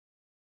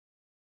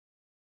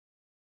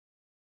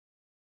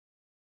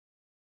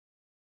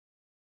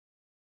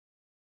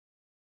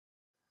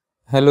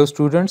Hello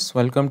students,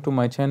 welcome to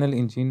my channel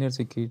Engineers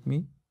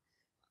Academy.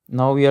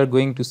 Now we are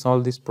going to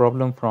solve this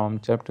problem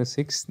from chapter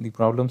 6. The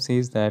problem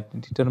says that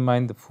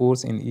determine the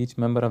force in each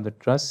member of the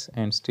truss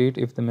and state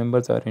if the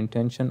members are in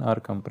tension or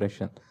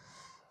compression.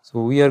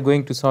 So we are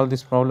going to solve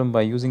this problem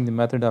by using the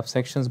method of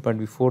sections, but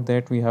before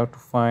that we have to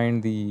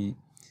find the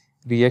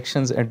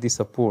reactions at the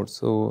support.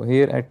 So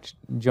here at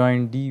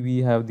joint D we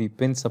have the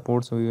pin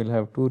support, so we will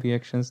have two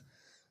reactions.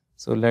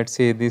 So let's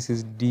say this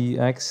is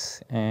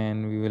dx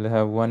and we will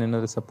have one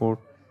another support.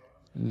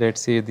 Let's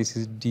say this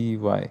is dy.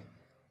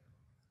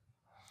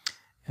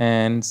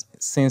 And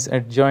since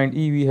at joint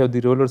E we have the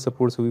roller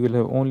support, so we will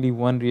have only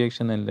one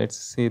reaction, and let's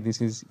say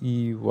this is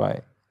EY.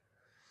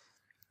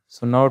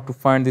 So now to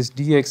find this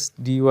dx,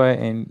 dy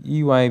and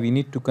EY, we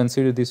need to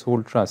consider this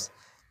whole truss.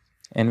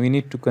 And we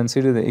need to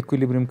consider the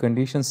equilibrium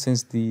conditions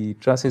since the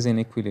truss is in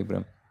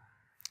equilibrium.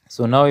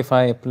 So now if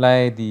I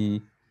apply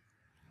the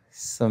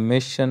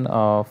summation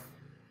of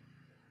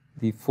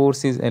the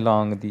forces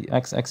along the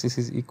x-axis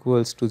is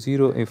equals to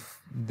 0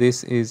 if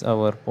this is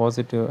our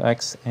positive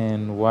x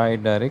and y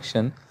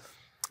direction.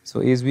 So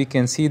as we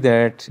can see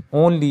that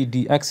only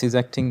dx is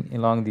acting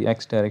along the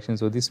x direction,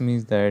 so this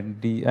means that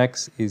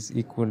dx is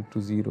equal to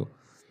 0.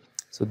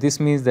 So this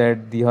means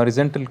that the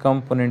horizontal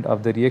component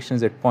of the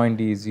reactions at point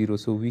D is 0,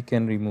 so we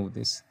can remove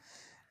this.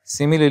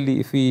 Similarly,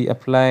 if we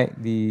apply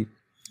the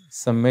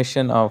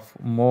summation of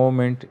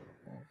moment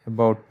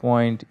about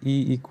point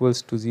E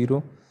equals to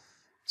 0,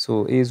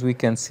 so as we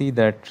can see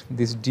that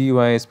this dy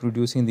is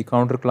producing the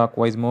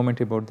counterclockwise moment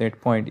about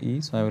that point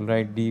E, so I will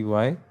write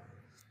dy,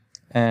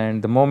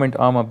 and the moment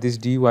arm of this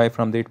dy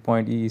from that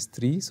point E is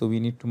 3, so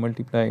we need to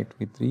multiply it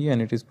with 3 and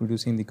it is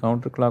producing the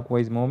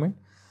counterclockwise moment.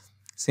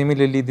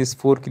 Similarly, this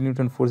 4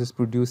 kilonewton force is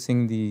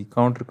producing the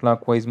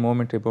counterclockwise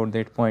moment about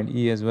that point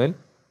E as well.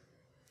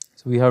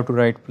 So we have to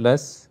write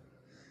plus,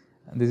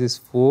 and this is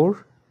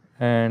 4,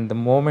 and the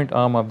moment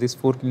arm of this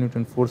 4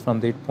 kilonewton force from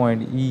that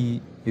point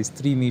E is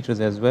 3 meters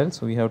as well,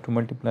 so we have to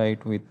multiply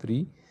it with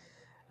 3.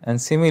 And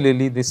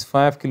similarly, this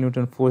 5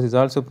 kilonewton force is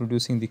also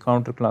producing the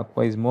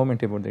counterclockwise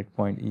moment about that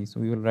point E, so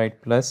we will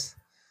write plus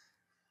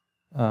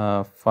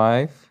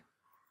 5,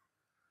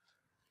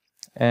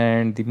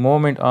 and the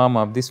moment arm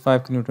of this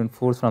 5 kilonewton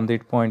force from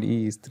that point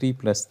E is 3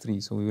 plus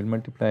 3, so we will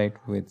multiply it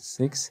with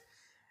 6,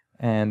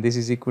 and this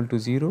is equal to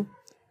 0.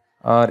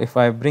 Or if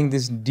I bring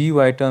this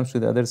dy terms to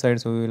the other side,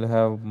 so we will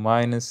have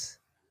minus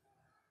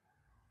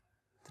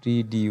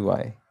 3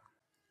 dy.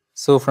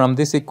 So from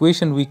this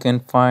equation we can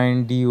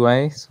find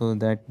dy, so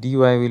that dy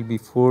will be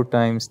 4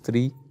 times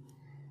 3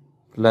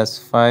 plus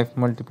 5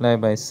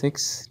 multiplied by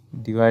 6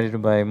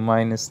 divided by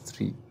minus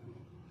 3.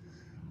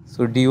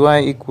 So dy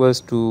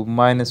equals to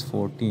minus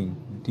 14,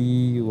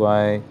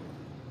 dy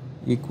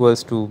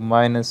equals to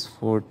minus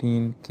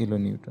 14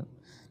 kilonewton.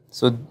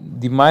 So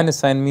the minus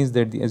sign means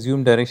that the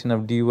assumed direction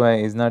of dy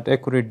is not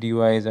accurate, dy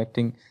is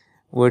acting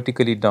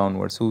vertically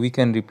downward, so we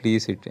can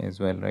replace it as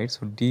well, right?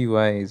 So dy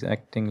is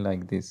acting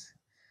like this,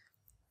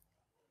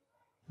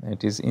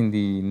 it is in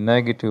the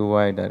negative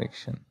y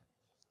direction.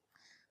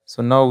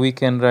 So now we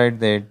can write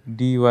that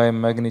dy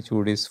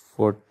magnitude is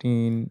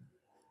 14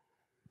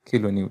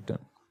 kilonewton.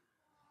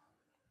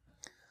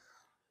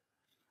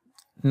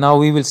 Now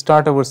we will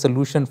start our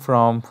solution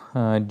from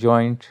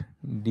joint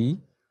D.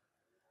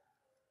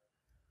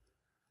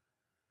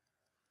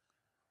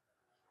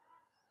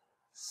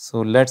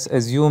 So let's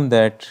assume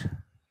that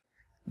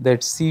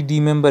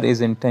CD member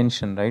is in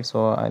tension, right?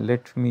 So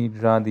let me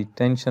draw the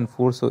tension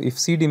force. So if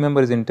CD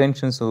member is in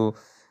tension, so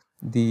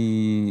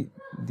the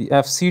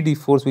FCD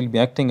force will be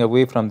acting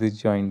away from this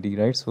joint D,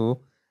 right?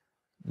 So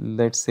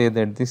let's say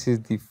that this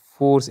is the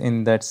force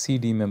in that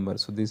CD member,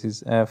 so this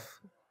is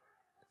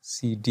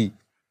FCD,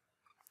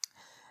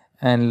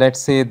 and let's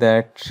say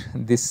that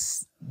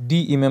this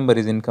DE member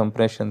is in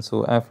compression,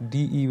 so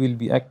FDE will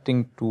be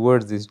acting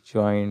towards this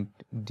joint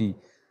D,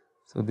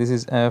 so this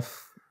is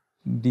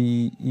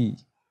FDE.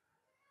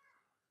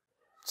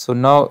 So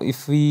now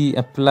if we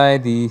apply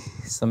the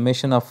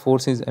summation of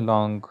forces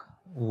along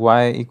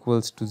y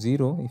equals to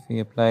 0, if we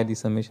apply the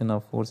summation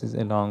of forces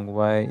along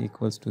y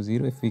equals to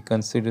 0, if we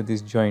consider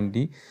this joint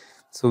D,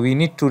 so we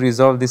need to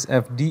resolve this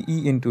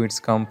FDE into its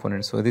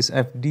components. So this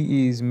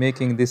FDE is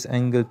making this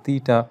angle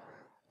theta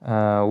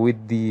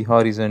with the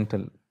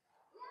horizontal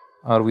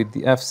or with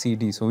the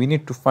FCD, so we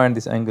need to find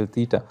this angle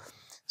theta.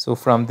 So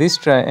from this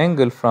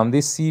triangle, from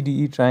this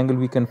CDE triangle,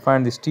 we can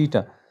find this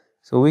theta,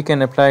 so we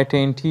can apply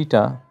tan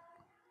theta.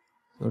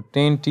 So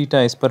tan theta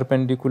is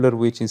perpendicular,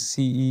 which is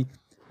CE,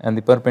 and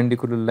the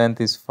perpendicular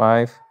length is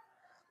 5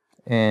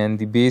 and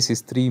the base is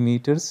 3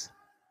 meters,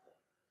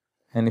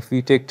 and if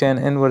we take tan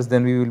inverse,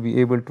 then we will be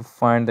able to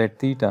find that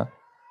theta.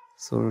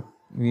 So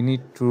we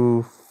need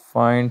to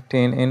find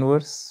tan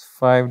inverse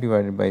 5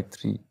 divided by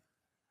 3.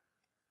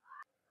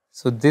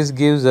 So this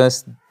gives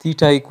us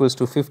theta equals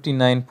to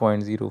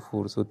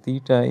 59.04. So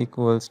theta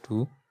equals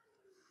to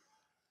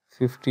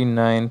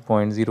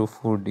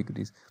 59.04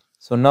 degrees.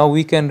 So now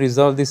we can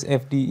resolve this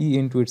FDE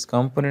into its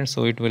components.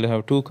 So it will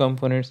have two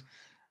components.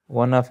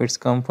 One of its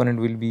component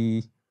will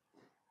be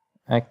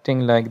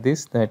acting like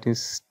this, that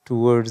is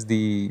towards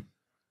the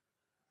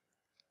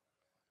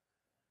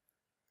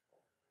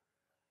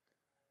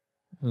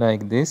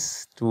like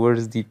this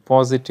towards the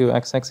positive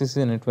x-axis,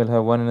 and it will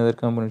have one another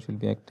component which will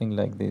be acting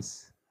like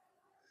this.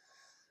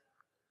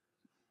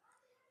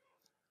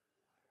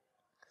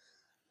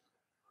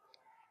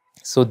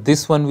 So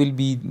this one will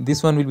be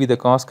the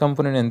cos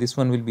component, and this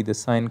one will be the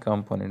sine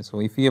component.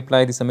 So if we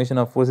apply the summation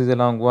of forces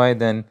along y,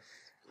 then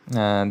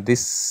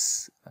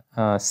this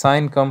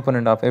sine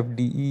component of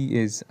FDE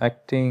is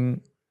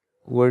acting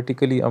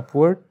vertically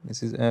upward.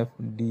 This is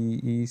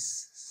FDE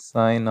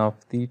sine of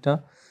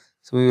theta.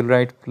 So we will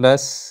write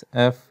plus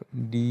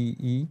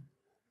FDE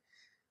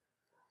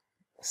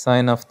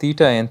sine of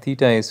theta, and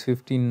theta is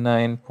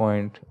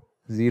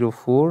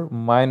 59.04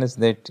 minus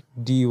that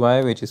dy,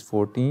 which is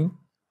 14,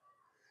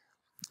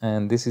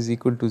 and this is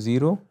equal to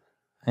 0.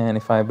 And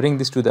if I bring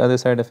this to the other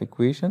side of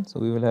equation, so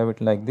we will have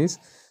it like this.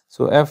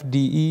 So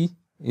FDE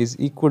is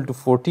equal to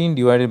 14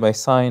 divided by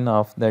sine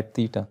of that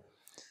theta.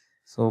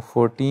 So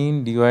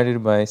 14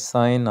 divided by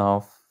sine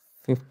of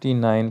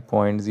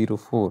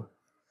 59.04.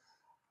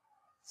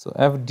 So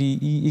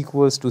FDE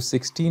equals to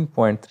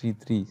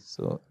 16.33.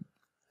 So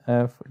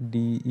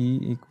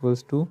FDE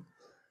equals to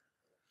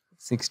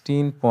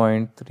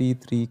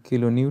 16.33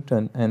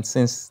 kilonewton, and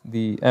since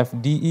the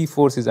FDE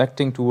force is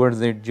acting towards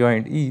that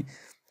joint E,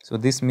 so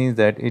this means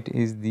that it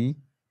is the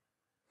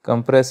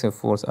compressive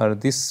force, or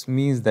this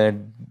means that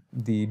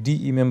the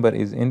DE member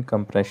is in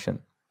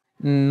compression.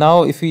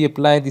 Now if we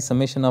apply the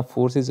summation of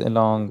forces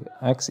along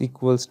x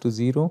equals to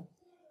 0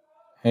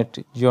 at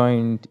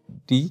joint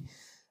D,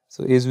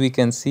 so as we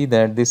can see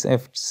that this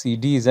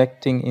FCD is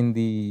acting in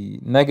the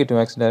negative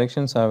x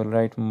direction, so I will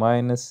write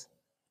minus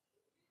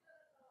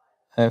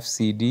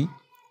FCD,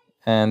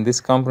 and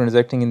this component is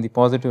acting in the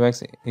positive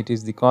x, it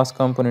is the cos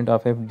component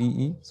of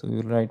FDE, so we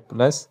will write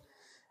plus,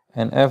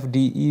 and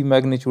FDE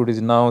magnitude is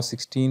now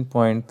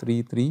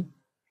 16.33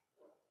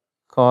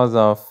 cos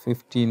of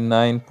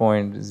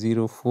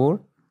 59.04,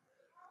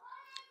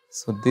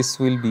 so this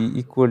will be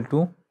equal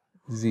to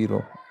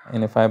 0.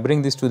 And if I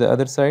bring this to the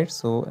other side,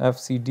 so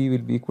FCD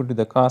will be equal to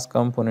the cos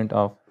component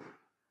of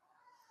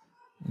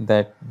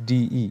that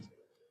DE.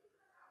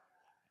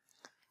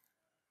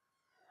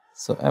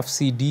 So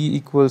FCD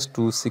equals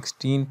to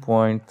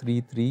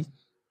 16.33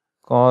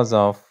 cos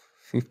of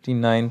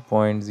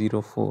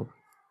 59.04.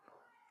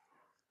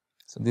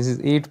 So this is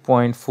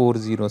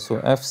 8.40. So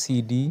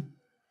FCD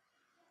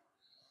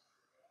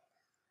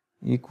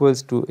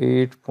equals to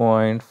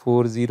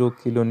 8.40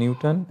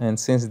 kilonewton, and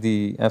since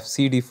the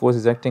FCD force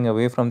is acting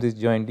away from this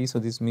joint D, so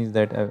this means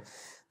that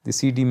the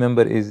CD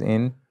member is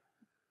in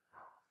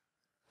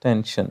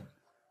tension.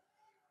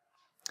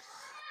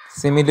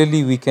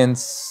 Similarly, we can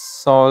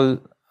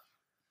solve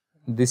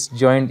this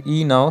joint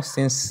E now,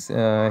 since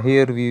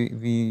here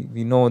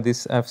we know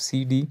this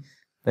FCD,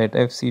 that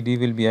FCD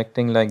will be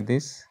acting like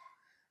this.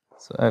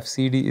 So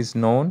FCD is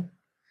known,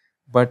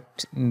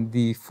 but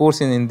the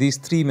force in these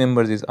three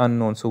members is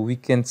unknown, so we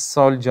can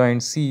solve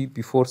joint C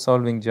before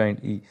solving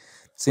joint E.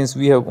 Since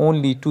we have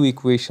only two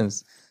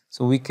equations,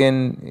 so we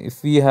can,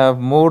 if we have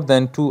more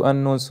than two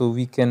unknowns, so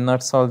we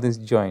cannot solve this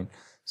joint.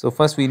 So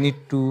first we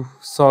need to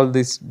solve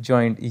this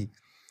joint E.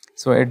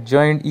 So at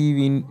joint E,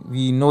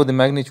 we know the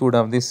magnitude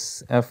of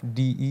this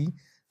FDE.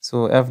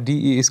 So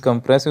FDE is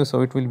compressive,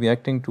 so it will be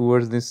acting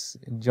towards this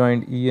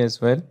joint E as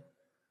well.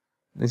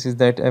 This is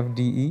that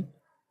FDE,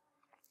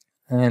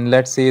 and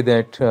let's say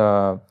that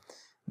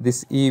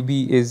this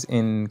AB is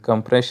in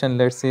compression,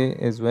 let's say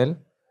as well.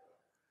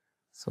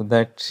 So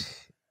that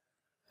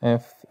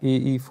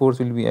FAE force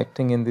will be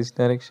acting in this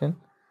direction,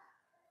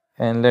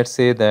 and let's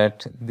say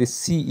that this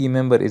CE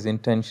member is in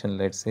tension,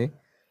 let's say.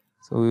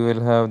 So we will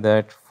have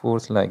that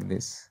force like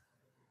this.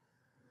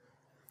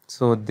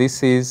 So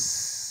this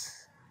is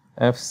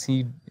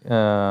FCE,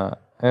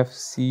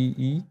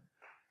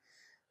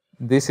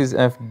 this is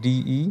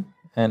FDE,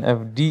 and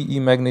FDE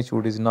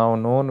magnitude is now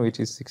known, which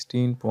is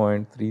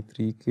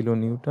 16.33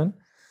 kilonewton,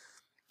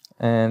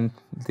 and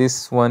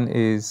this one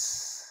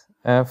is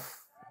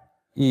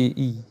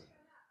FAE.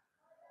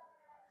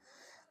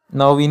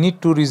 Now we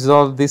need to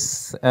resolve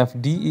this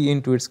FDE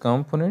into its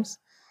components.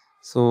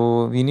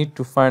 So we need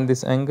to find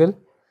this angle.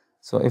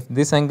 So if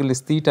this angle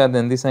is theta,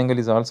 then this angle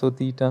is also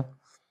theta.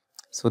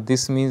 So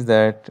this means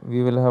that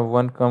we will have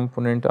one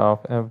component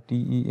of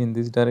FDE in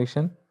this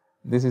direction.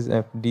 This is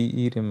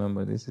FDE,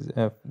 remember, this is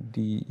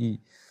FDE.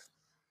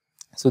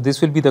 So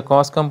this will be the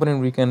cos component.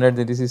 We can write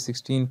that this is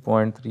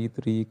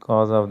 16.33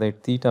 cos of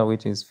that theta,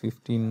 which is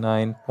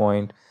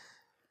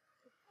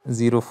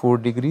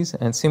 59.04 degrees.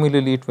 And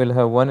similarly, it will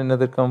have one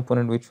another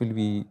component which will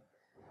be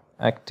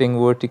acting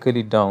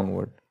vertically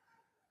downward.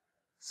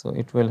 So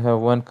it will have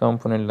one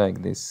component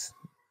like this.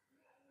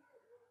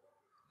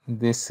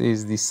 This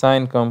is the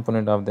sine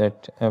component of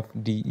that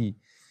FDE.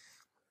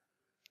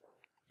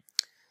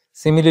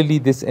 Similarly,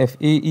 this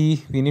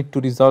FAE, we need to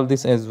resolve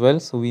this as well.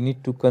 So we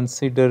need to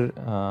consider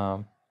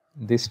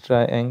this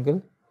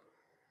triangle.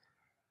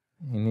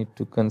 We need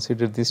to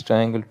consider this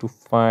triangle to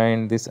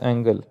find this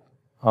angle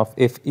of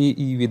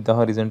FAE with the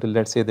horizontal.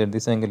 Let's say that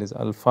this angle is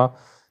alpha.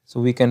 So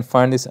we can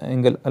find this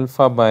angle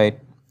alpha by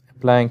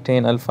applying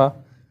tan alpha.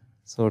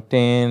 So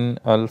tan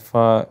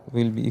alpha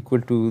will be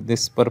equal to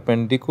this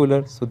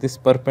perpendicular. So this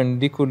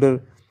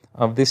perpendicular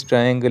of this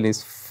triangle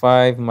is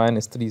 5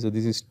 minus 3. So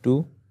this is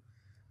 2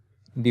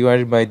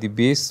 divided by the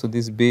base. So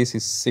this base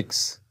is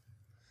 6.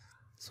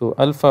 So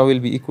alpha will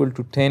be equal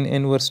to tan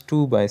inverse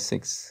 2 by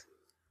 6.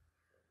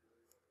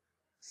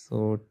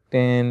 So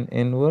tan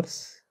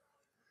inverse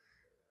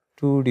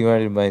 2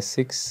 divided by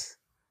 6,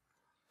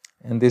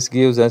 and this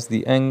gives us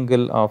the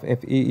angle of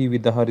FAE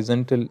with the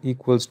horizontal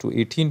equals to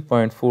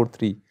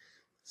 18.43.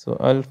 So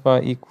alpha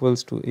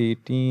equals to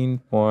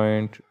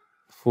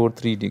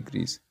 18.43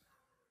 degrees.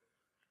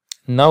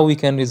 Now we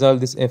can resolve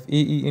this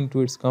FAE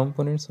into its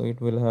components. So it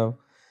will have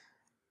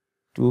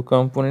two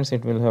components.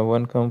 It will have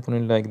one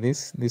component like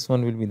this. This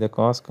one will be the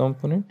cos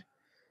component,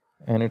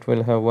 and it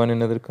will have one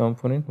another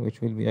component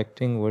which will be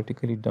acting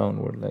vertically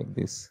downward like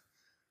this.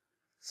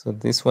 So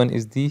this one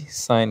is the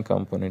sine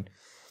component.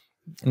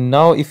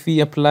 Now if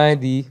we apply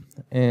the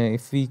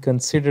if we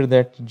consider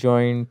that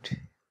joint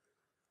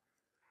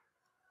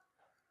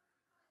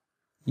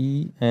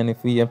E, and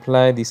if we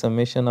apply the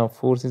summation of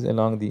forces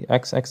along the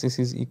x-axis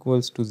is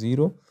equals to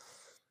 0,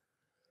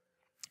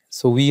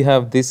 so we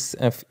have this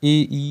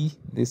FAE,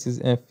 this is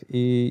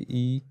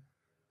FAE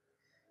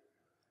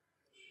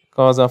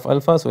cos of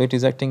alpha, so it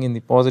is acting in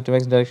the positive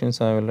x direction,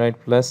 so I will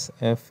write plus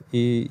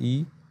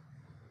FAE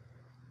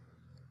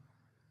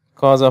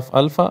cos of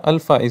alpha.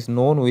 Alpha is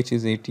known, which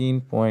is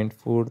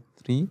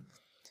 18.43,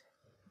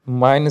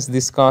 minus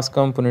this cos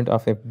component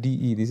of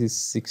FDE, this is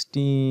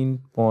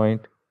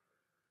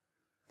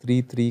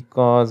 16.33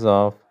 cos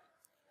of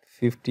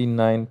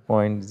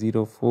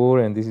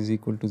 59.04, and this is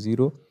equal to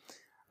 0.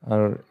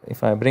 Or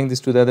if I bring this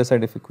to the other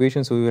side of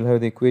equation, so we will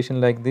have the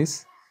equation like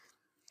this,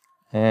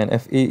 and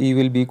FAE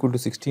will be equal to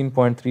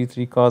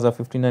 16.33 cos of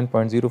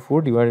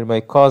 59.04 divided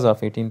by cos of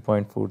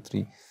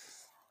 18.43.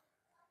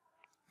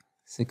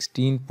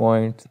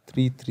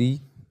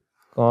 16.33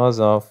 cos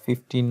of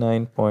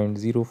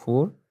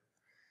 59.04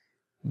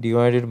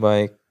 divided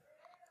by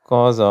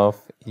cos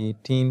of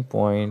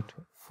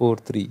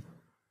 18.43.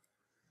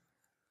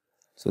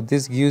 So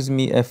this gives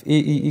me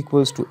FAE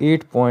equals to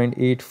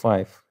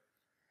 8.85.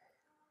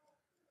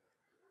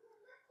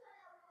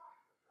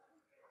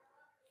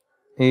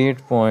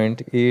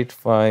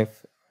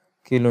 8.85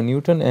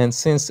 kilonewton, and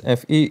since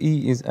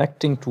FAE is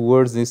acting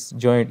towards this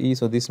joint E,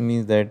 so this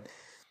means that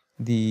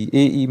the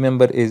AE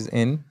member is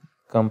in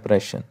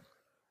compression.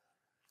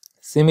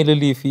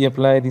 Similarly, if we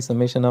apply the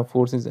summation of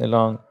forces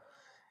along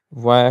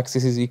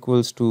y-axis is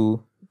equals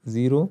to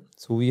 0,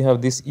 so we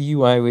have this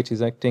EY which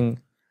is acting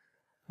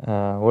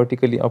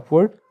vertically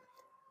upward.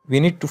 We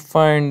need to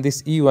find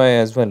this EY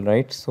as well,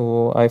 right?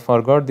 So I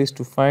forgot this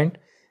to find.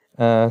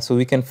 So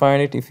we can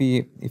find it if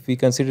we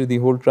consider the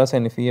whole truss,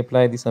 and if we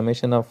apply the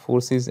summation of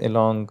forces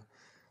along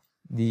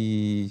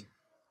the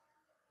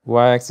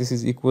y-axis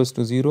is equals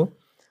to 0.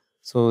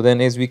 So then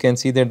as we can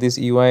see that this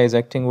EY is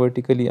acting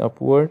vertically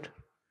upward,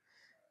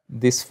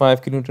 this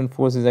 5 kilonewton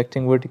force is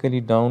acting vertically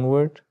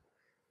downward,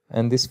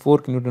 and this 4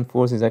 kilonewton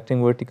force is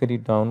acting vertically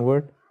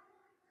downward,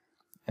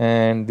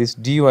 and this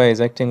dy is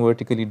acting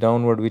vertically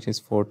downward, which is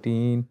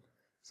 14.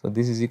 So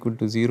this is equal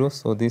to 0.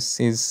 So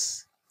this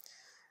is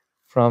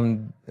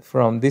from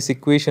this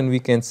equation we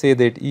can say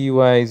that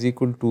EY is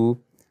equal to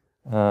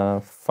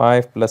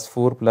 5 plus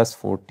 4 plus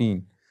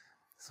 14.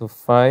 So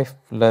 5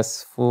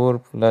 plus 4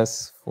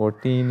 plus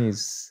 14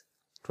 is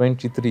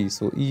 23.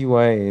 So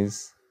EY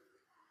is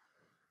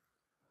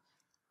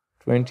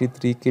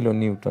 23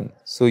 kilonewton.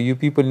 So you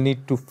people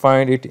need to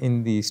find it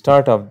in the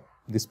start of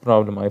this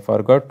problem. I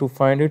forgot to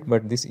find it,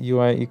 but this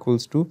EY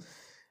equals to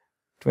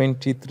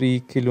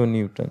 23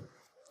 kilonewton.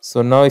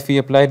 So now if we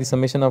apply the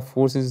summation of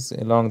forces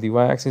along the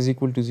y-axis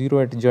equal to 0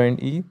 at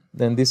joint E,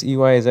 then this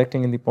EY is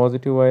acting in the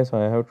positive y, so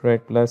I have to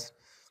write plus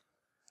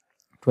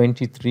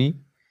 23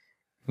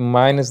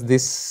 minus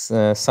this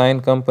sine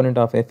component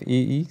of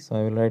FAE, so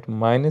I will write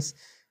minus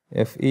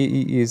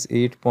FAE is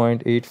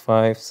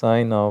 8.85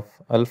 sine of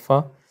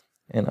alpha,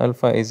 and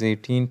alpha is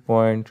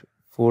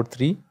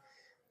 18.43.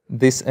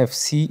 This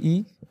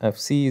FC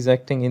is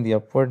acting in the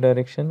upward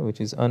direction, which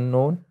is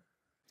unknown,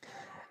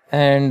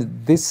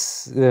 and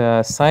this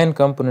sine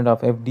component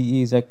of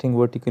FDE is acting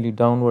vertically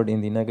downward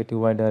in the negative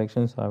y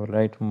direction, so I will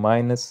write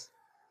minus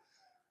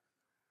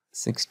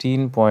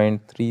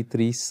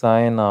 16.33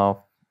 sine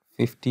of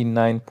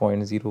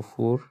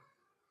 59.04,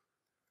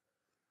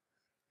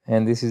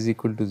 and this is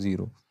equal to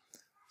 0.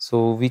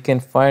 So we can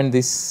find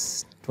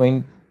this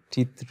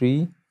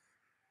 23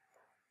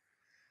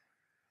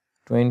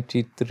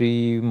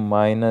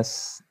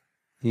 minus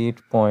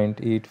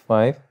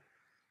 8.85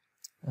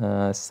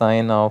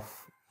 sine of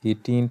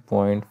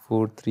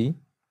 18.43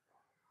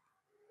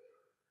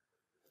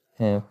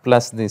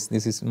 plus this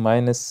is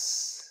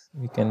minus,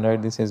 we can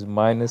write this as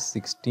minus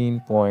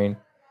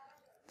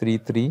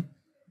 16.33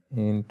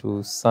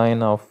 into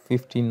sine of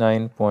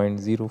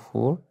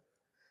 59.04.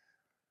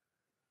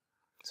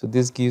 So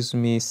this gives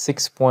me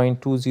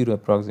 6.20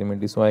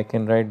 approximately. So I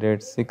can write that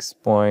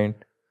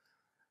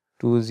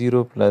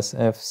 6.20 plus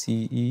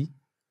FCE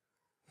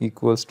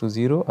equals to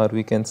 0, or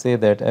we can say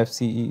that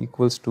FCE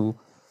equals to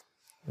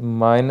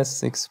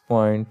minus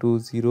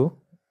 6.20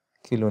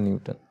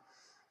 kilonewton.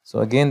 So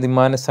again, the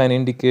minus sign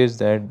indicates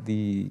that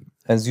the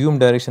assumed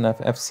direction of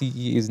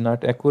FCE is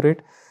not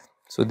accurate.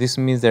 So this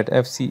means that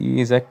FCE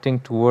is acting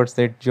towards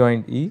that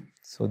joint E.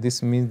 So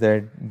this means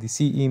that the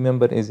CE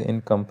member is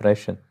in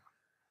compression.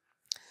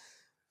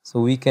 So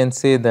we can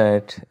say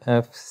that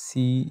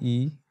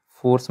FCE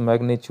force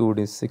magnitude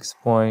is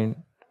 6.20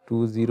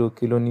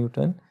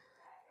 kilonewton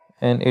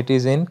and it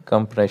is in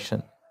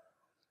compression.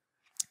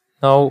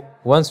 Now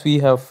once we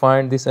have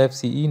find this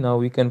FCE, now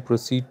we can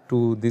proceed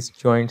to this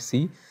joint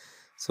C.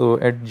 So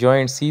at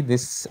joint C,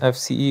 this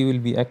FCE will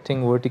be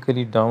acting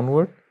vertically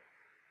downward.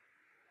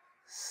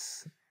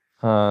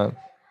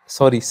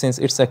 Since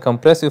it's a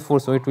compressive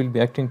force, so it will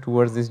be acting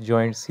towards this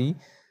joint C.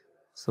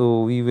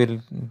 So we will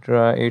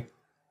draw it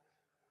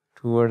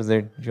towards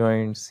that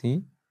joint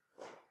C,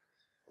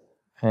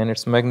 and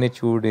its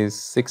magnitude is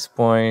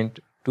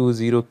 6.20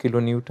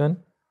 kilonewton.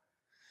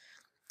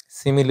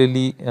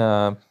 Similarly,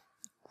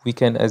 we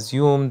can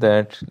assume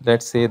that,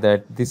 let's say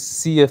that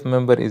this CF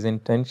member is in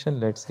tension.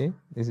 Let's say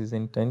this is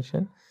in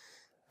tension.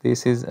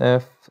 This is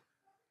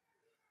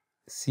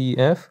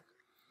FCF,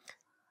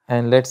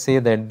 and let's say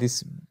that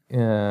this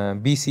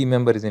BC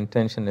member is in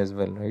tension as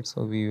well, right?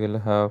 So we will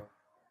have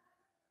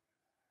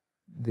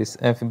this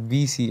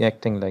FBC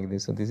acting like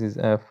this. So this is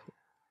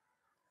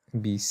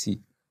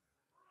FBC.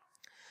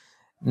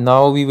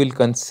 Now we will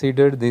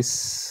consider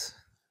this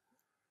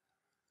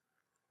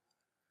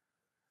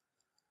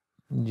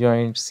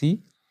joint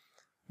C.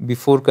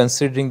 Before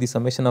considering the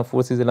summation of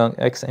forces along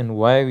X and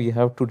Y, we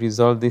have to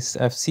resolve this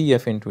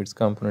FCF into its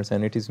components,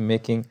 and it is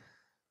making,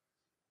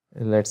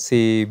 let's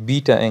say,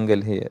 beta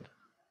angle here.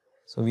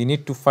 So we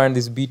need to find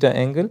this beta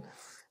angle.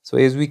 So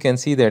as we can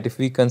see that if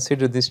we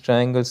consider this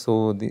triangle,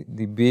 so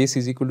the base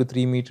is equal to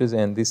 3 meters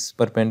and this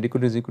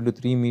perpendicular is equal to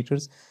 3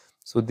 meters.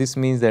 So this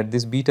means that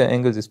this beta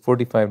angle is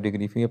 45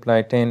 degree. If we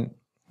apply 10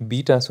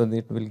 beta, so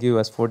that will give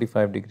us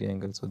 45 degree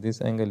angle. So this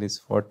angle is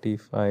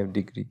 45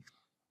 degree.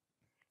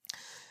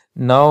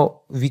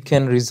 Now we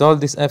can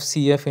resolve this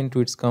FCF into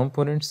its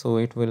components. So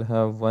it will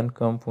have one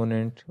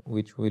component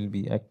which will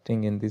be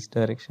acting in this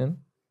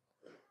direction,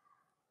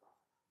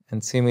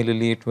 and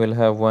similarly it will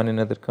have one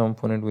another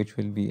component which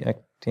will be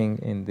acting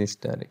in this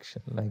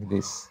direction like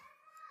this.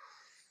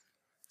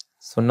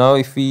 So now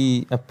if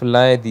we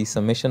apply the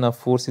summation of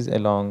forces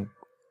along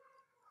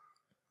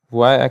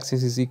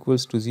y-axis is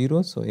equals to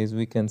 0, so as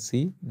we can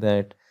see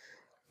that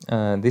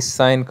this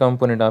sine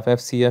component of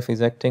FCF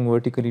is acting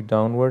vertically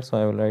downward, so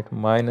I will write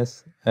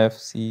minus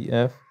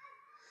FCF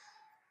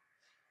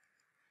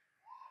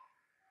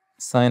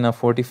sine of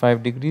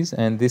 45 degrees,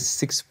 and this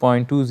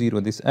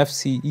 6.20, this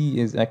FCE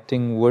is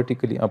acting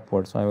vertically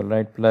upward, so I will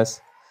write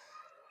plus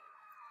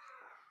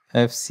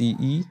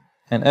FCE,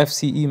 and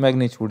FCE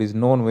magnitude is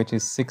known, which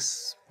is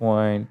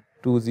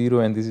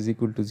 6.20, and this is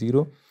equal to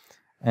 0.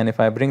 And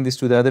if I bring this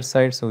to the other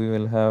side, so we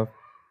will have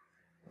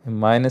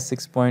minus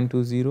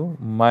 6.20,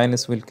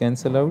 minus will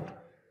cancel out,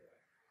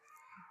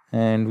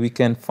 and we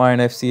can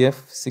find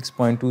FCF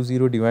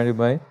 6.20 divided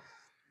by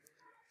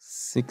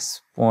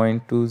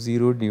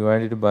 6.20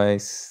 divided by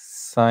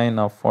sine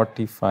of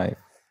 45.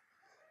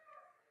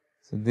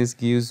 So this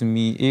gives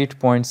me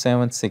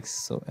 8.76.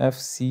 So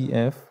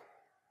FCF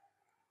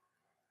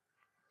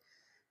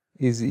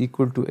is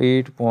equal to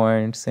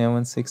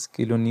 8.76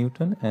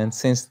 kilonewton, and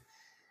since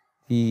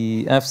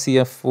the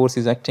FCF force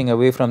is acting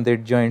away from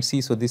that joint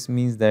C, so this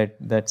means that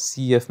that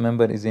CF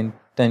member is in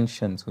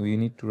tension, so we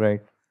need to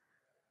write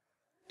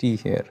T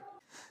here.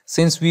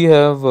 Since we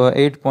have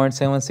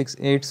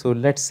 8.768, so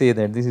let's say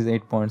that this is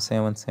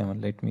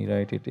 8.77. Let me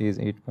write it is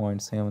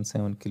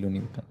 8.77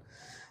 kilonewton.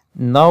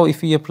 Now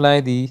if we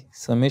apply the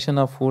summation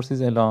of forces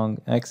along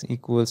X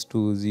equals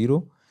to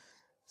 0,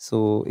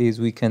 so as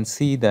we can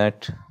see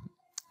that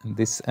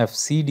this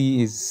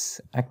FCD is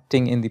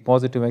acting in the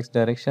positive X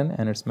direction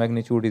and its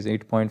magnitude is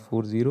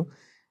 8.40.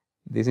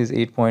 This is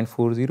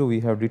 8.40, we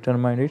have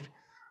determined it.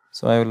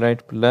 So I will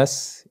write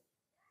plus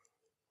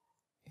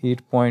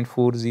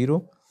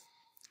 8.40,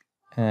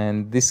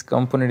 and this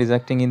component is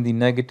acting in the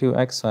negative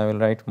X, so I will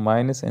write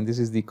minus, and this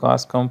is the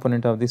cos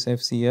component of this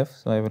FCF,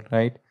 so I will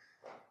write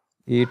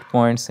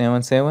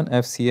 8.77.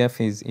 FCF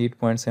is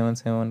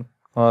 8.77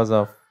 cos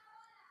of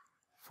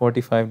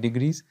 45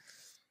 degrees,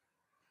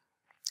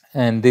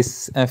 and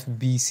this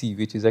FBC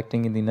which is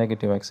acting in the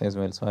negative X as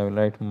well, so I will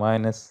write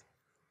minus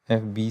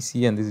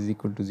FBC, and this is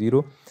equal to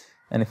 0.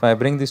 And if I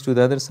bring this to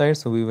the other side,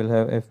 so we will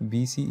have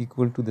FBC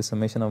equal to the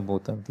summation of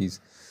both of these.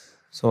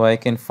 So I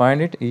can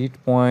find it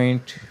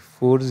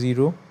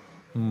 8.40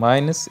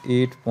 minus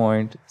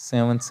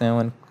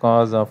 8.77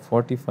 cos of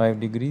 45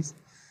 degrees.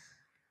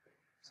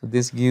 So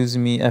this gives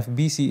me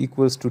FBC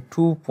equals to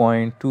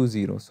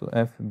 2.20. So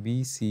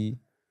FBC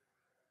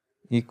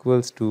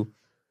equals to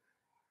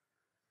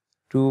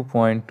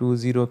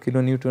 2.20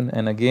 kilonewton,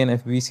 and again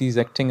FBC is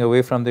acting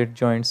away from that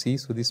joint C,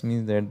 so this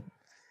means that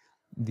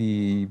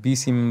the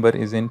BC member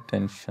is in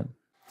tension.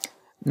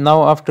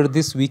 Now after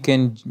this we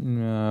can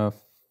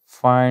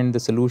find the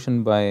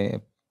solution by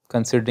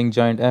considering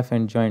joint F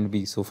and joint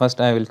B. So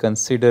first I will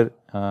consider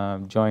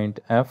joint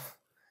F.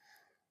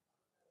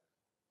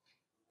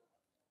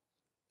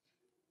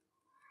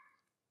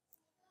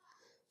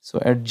 So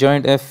at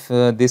joint F,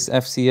 this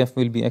FCF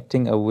will be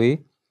acting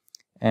away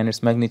and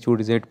its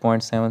magnitude is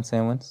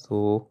 8.77.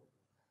 So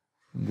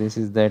this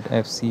is that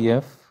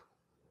FCF,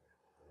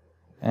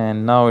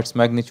 and now its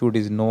magnitude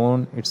is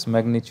known. Its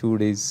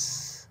magnitude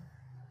is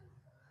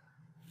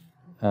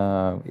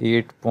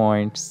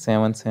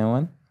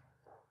 8.77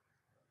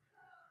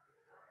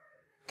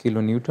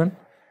 kilonewton,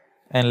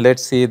 and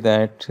let's say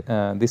that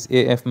this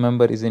AF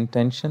member is in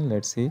tension.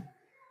 Let's see.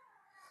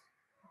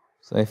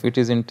 So if it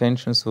is in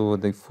tension, so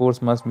the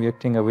force must be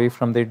acting away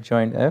from that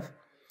joint F,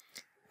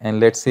 and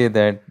let's say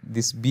that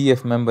this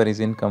BF member is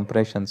in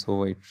compression,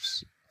 so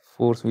its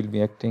force will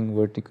be acting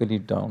vertically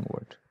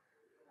downward.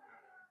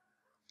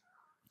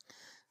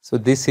 So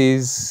this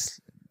is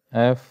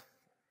F,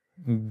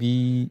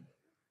 B,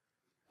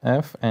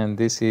 F, and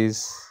this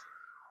is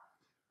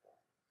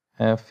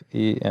F,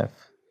 A, F.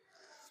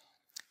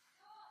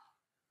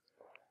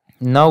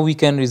 Now we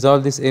can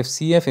resolve this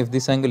FCF. If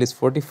this angle is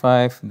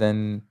 45,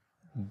 then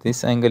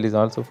this angle is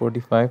also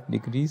 45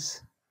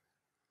 degrees.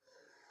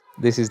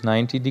 This is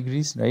 90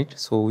 degrees, right?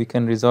 So we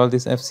can resolve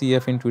this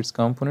FCF into its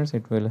components.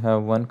 It will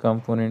have one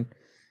component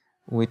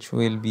which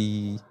will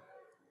be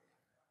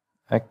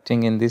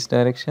acting in this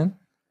direction.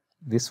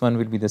 This one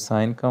will be the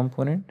sine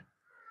component,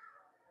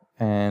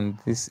 and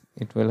this,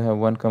 it will have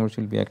one component which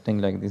will be acting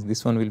like this.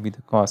 This one will be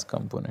the cos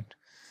component.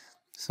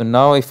 So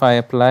now if I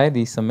apply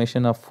the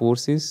summation of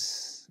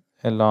forces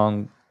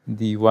along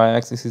the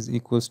y-axis is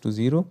equals to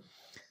 0.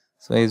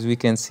 So as we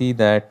can see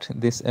that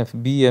this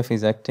FBF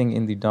is acting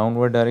in the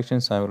downward direction,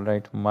 so I will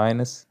write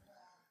minus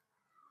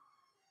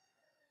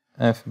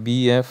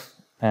FBF,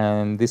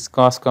 and this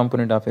cos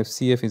component of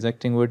FCF is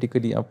acting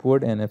vertically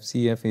upward, and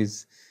FCF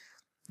is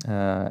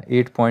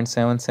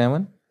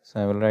 8.77.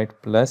 So I will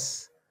write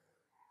plus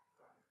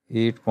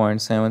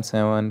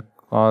 8.77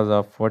 cos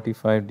of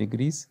 45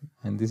 degrees,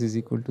 and this is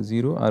equal to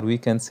 0, or we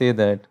can say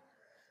that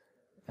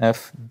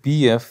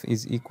FBF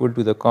is equal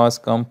to the cos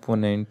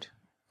component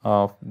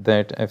of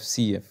that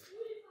FCF.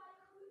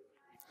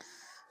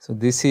 So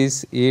this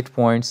is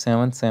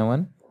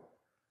 8.77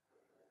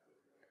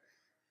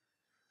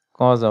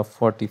 cos of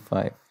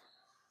 45.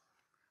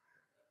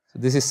 So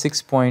this is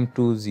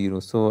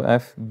 6.20. So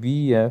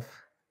FBF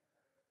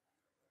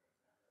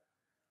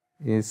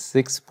is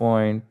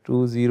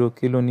 6.20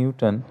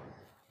 kilonewton,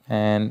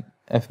 and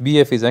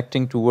FBF is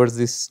acting towards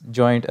this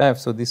joint F,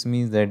 so this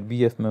means that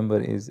BF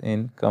member is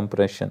in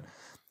compression.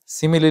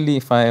 Similarly,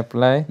 if I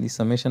apply the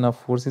summation of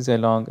forces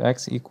along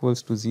x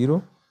equals to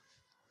 0,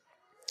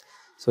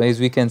 so as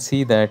we can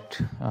see that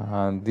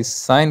this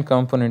sine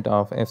component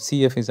of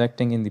FCF is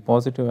acting in the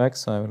positive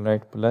x, so I will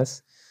write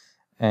plus,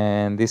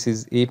 and this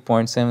is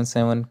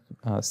 8.77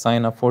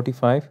 sine of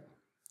 45,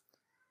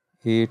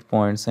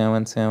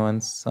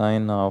 8.77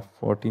 sine of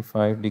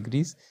 45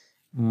 degrees,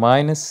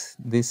 minus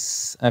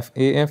this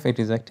FAF, it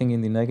is acting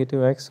in the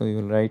negative x, so you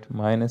will write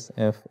minus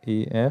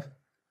FAF,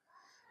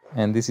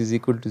 and this is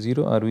equal to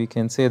 0, or we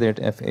can say that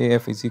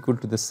FAF is equal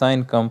to the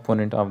sine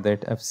component of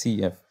that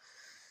FCF.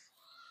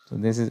 So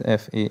this is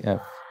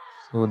FAF.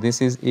 So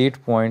this is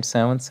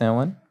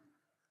 8.77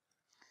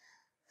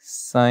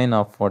 sine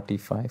of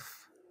 45.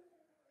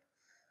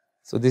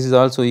 So this is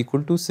also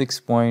equal to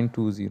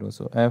 6.20.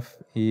 So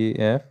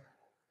FAF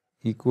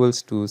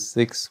equals to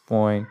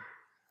 6.20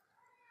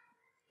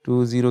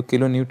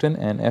 kilonewton,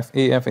 and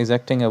FAF is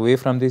acting away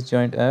from this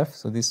joint F,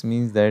 so this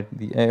means that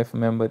the AF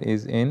member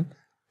is in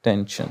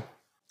tension.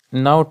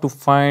 Now to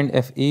find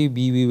FAB,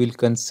 we will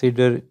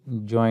consider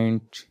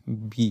joint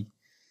B.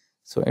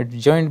 So at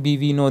joint B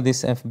we know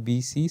this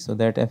FBC, so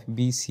that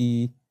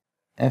FBC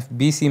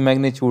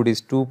magnitude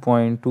is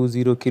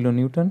 2.20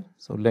 kilonewton.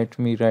 So let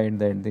me write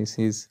that this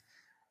is,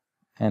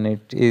 and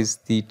it is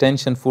the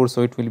tension force,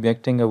 so it will be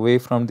acting away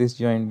from this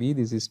joint B.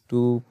 This is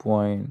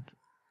 2.20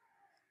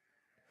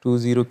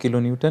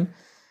 kilonewton.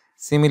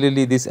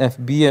 Similarly, this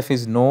FBF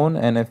is known,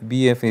 and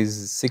FBF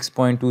is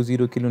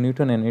 6.20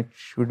 kilonewton, and it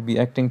should be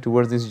acting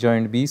towards this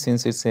joint B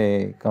since it's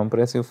a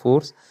compressive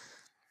force.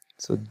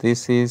 So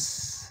this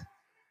is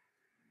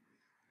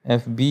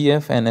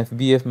FBF, and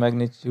FBF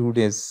magnitude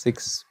is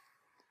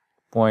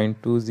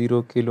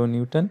 6.20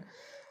 kilonewton,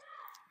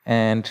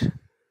 and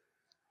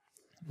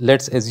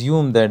let's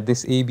assume that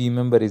this AB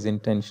member is in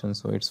tension,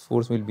 so its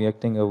force will be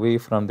acting away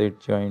from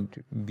that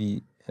joint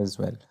B as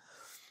well.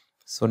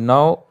 So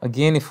now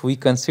again, if we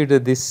consider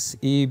this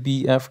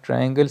ABF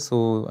triangle,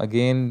 so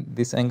again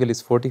this angle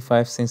is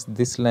 45, since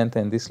this length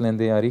and this length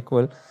they are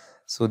equal.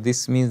 So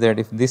this means that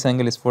if this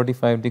angle is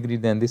 45 degree,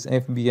 then this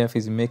FBF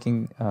is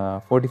making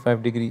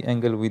 45 degree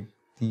angle with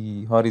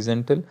the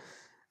horizontal.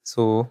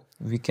 So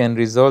we can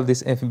resolve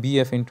this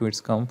FBF into its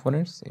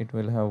components. It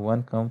will have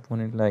one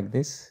component like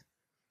this,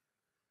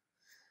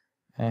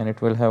 and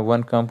it will have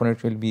one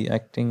component will be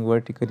acting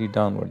vertically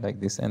downward like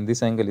this, and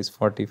this angle is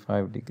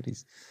 45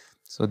 degrees.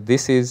 So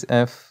this is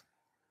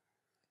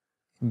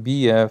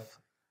FBF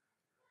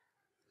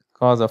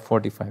cos of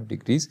 45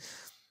 degrees.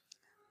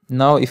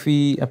 Now if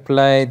we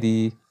apply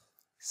the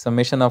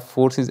summation of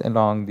forces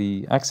along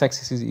the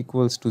x-axis is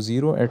equals to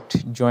 0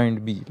 at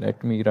joint B.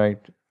 Let me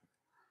write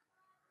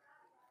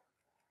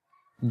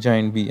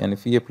joint B, and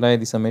if we apply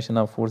the summation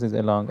of forces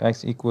along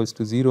x equals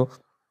to 0,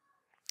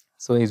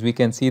 so as we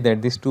can see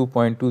that this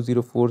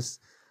 2.20 force,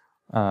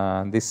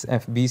 this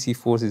FBC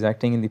force is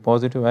acting in the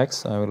positive x,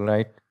 so I will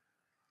write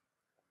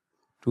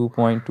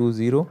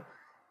 2.20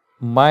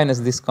 minus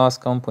this cos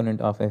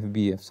component of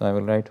FBF, so I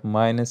will write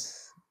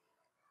minus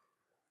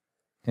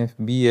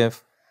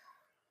FBF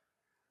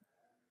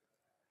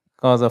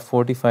cos of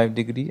 45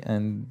 degree,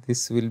 and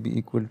this will be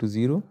equal to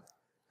 0.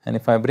 And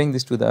if I bring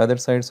this to the other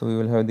side, so we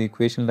will have the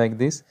equation like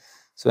this.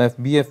 So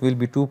FBF will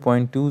be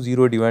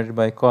 2.20 divided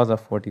by cos of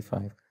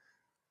 45.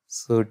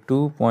 So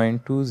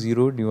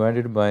 2.20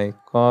 divided by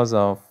cos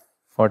of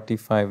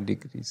 45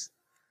 degrees.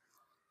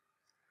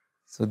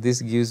 So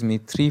this gives me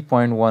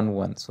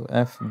 3.11. So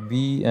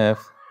FBF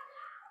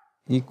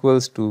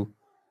equals to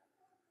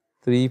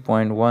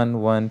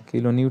 3.11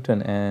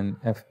 kilonewton,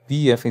 and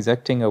FBF is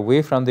acting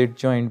away from the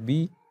joint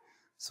B.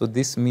 So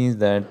this means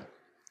that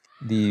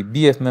the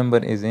BF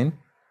member is in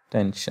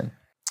tension.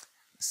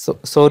 So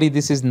sorry,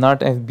 this is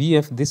not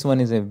FBF, this one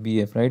is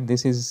FBF, right?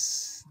 This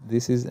is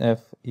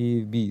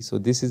FAB. So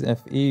this is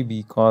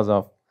FAB cos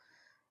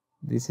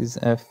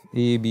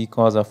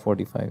of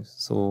 45.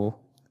 So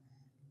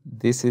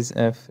this is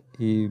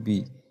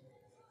FAB.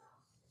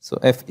 So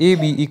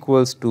FAB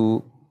equals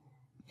to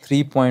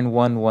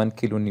 3.11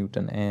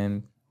 kilonewton,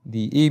 and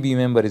the AB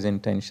member is in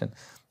tension.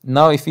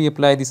 Now if we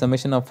apply the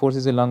summation of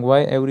forces along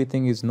Y,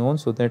 everything is known,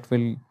 so that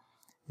will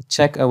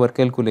check our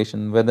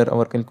calculation, whether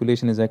our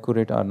calculation is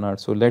accurate or not.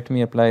 So let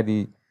me apply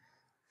the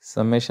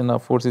summation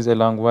of forces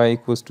along Y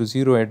equals to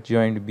 0 at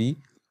joint B.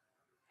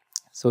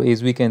 So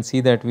as we can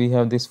see that we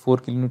have this 4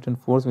 kilonewton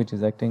force which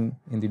is acting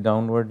in the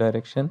downward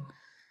direction,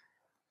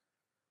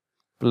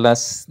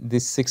 plus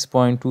this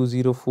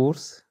 6.20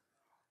 force,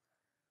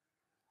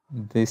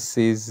 this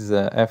is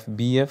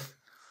FBF,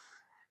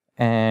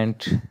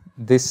 and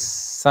this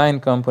sine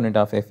component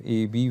of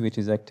FAB which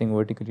is acting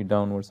vertically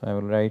downwards. So I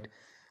will write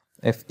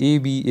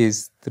FAB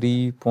is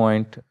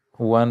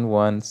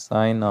 3.11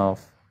 sine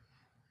of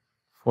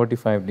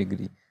 45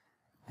 degree,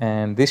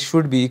 and this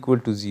should be equal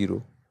to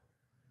 0.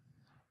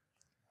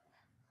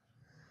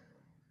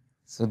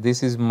 So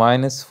this is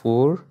minus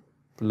 4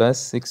 plus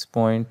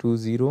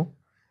 6.20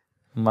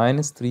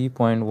 minus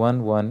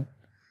 3.11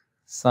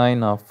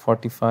 sine of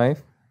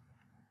 45.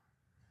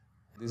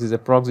 This is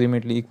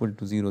approximately equal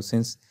to 0,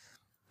 since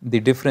the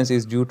difference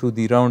is due to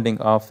the rounding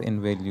off in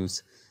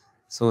values.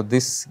 So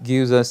this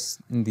gives us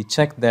the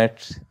check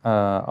that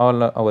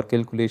all our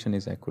calculation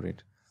is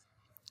accurate.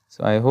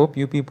 So I hope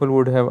you people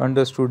would have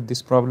understood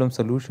this problem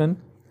solution.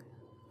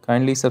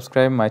 Kindly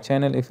subscribe my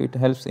channel if it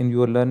helps in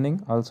your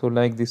learning. Also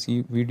like this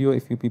video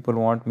if you people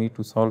want me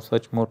to solve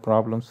such more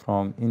problems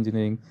from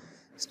engineering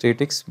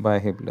statics by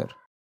Hibbeler.